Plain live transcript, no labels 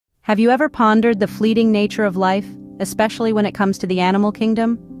Have you ever pondered the fleeting nature of life, especially when it comes to the animal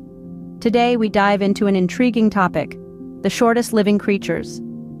kingdom? Today we dive into an intriguing topic: the shortest living creatures.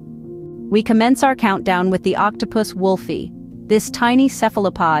 We commence our countdown with the Octopus Wolfi. This tiny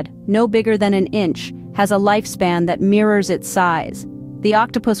cephalopod, no bigger than an inch, has a lifespan that mirrors its size. The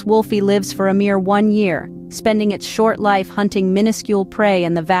Octopus Wolfi lives for a mere 1 year, spending its short life hunting minuscule prey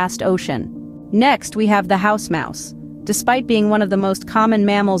in the vast ocean. Next, we have the house mouse. Despite being one of the most common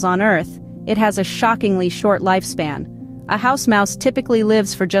mammals on Earth, it has a shockingly short lifespan. A house mouse typically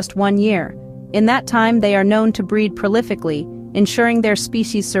lives for just 1 year. In that time, they are known to breed prolifically, ensuring their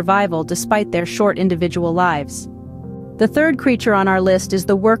species' survival despite their short individual lives. The third creature on our list is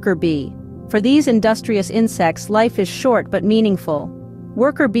the worker bee. For these industrious insects, life is short but meaningful.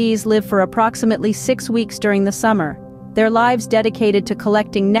 Worker bees live for approximately 6 weeks during the summer, their lives dedicated to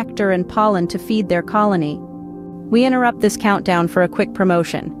collecting nectar and pollen to feed their colony. We interrupt this countdown for a quick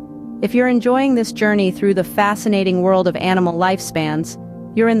promotion. If you're enjoying this journey through the fascinating world of animal lifespans,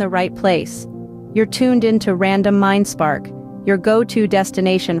 you're in the right place. You're tuned into RandomMindSpark, your go-to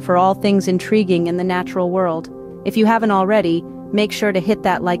destination for all things intriguing in the natural world. If you haven't already, make sure to hit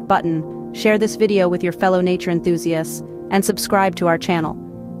that like button, share this video with your fellow nature enthusiasts, and subscribe to our channel.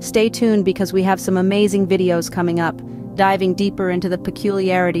 Stay tuned because we have some amazing videos coming up, diving deeper into the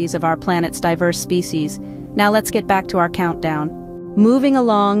peculiarities of our planet's diverse species. Now let's get back to our countdown. Moving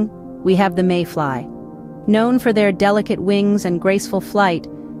along, we have the Mayfly. Known for their delicate wings and graceful flight,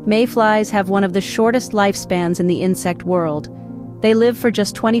 Mayflies have one of the shortest lifespans in the insect world. They live for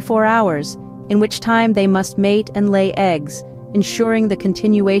just 24 hours, in which time they must mate and lay eggs, ensuring the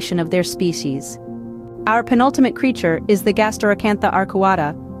continuation of their species. Our penultimate creature is the Gastoracantha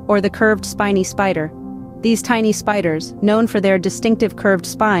Arcuata, or the Curved Spiny Spider. These tiny spiders, known for their distinctive curved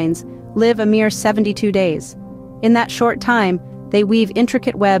spines, live a mere 72 days. In that short time, they weave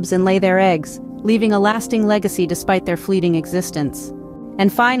intricate webs and lay their eggs, leaving a lasting legacy despite their fleeting existence.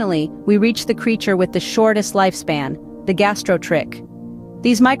 And finally, we reach the creature with the shortest lifespan, the Gastrotrich.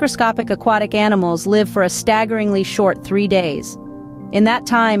 These microscopic aquatic animals live for a staggeringly short 3 days. In that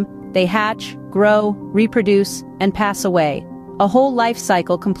time, they hatch, grow, reproduce, and pass away. A whole life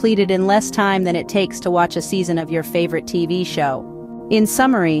cycle completed in less time than it takes to watch a season of your favorite TV show. In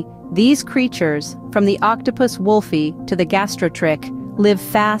summary, these creatures, from the Octopus Wolfi to the Gastrotrich, live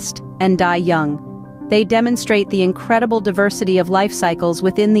fast and die young. They demonstrate the incredible diversity of life cycles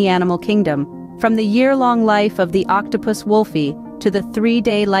within the animal kingdom, from the year-long life of the Octopus Wolfi to the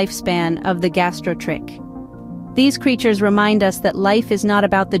 3-day lifespan of the Gastrotrich. These creatures remind us that life is not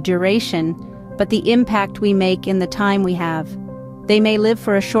about the duration, but the impact we make in the time we have. They may live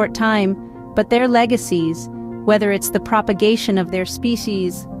for a short time, but their legacies, whether it's the propagation of their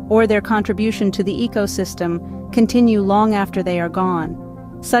species or their contribution to the ecosystem, continue long after they are gone.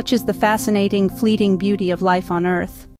 Such is the fascinating, fleeting beauty of life on Earth.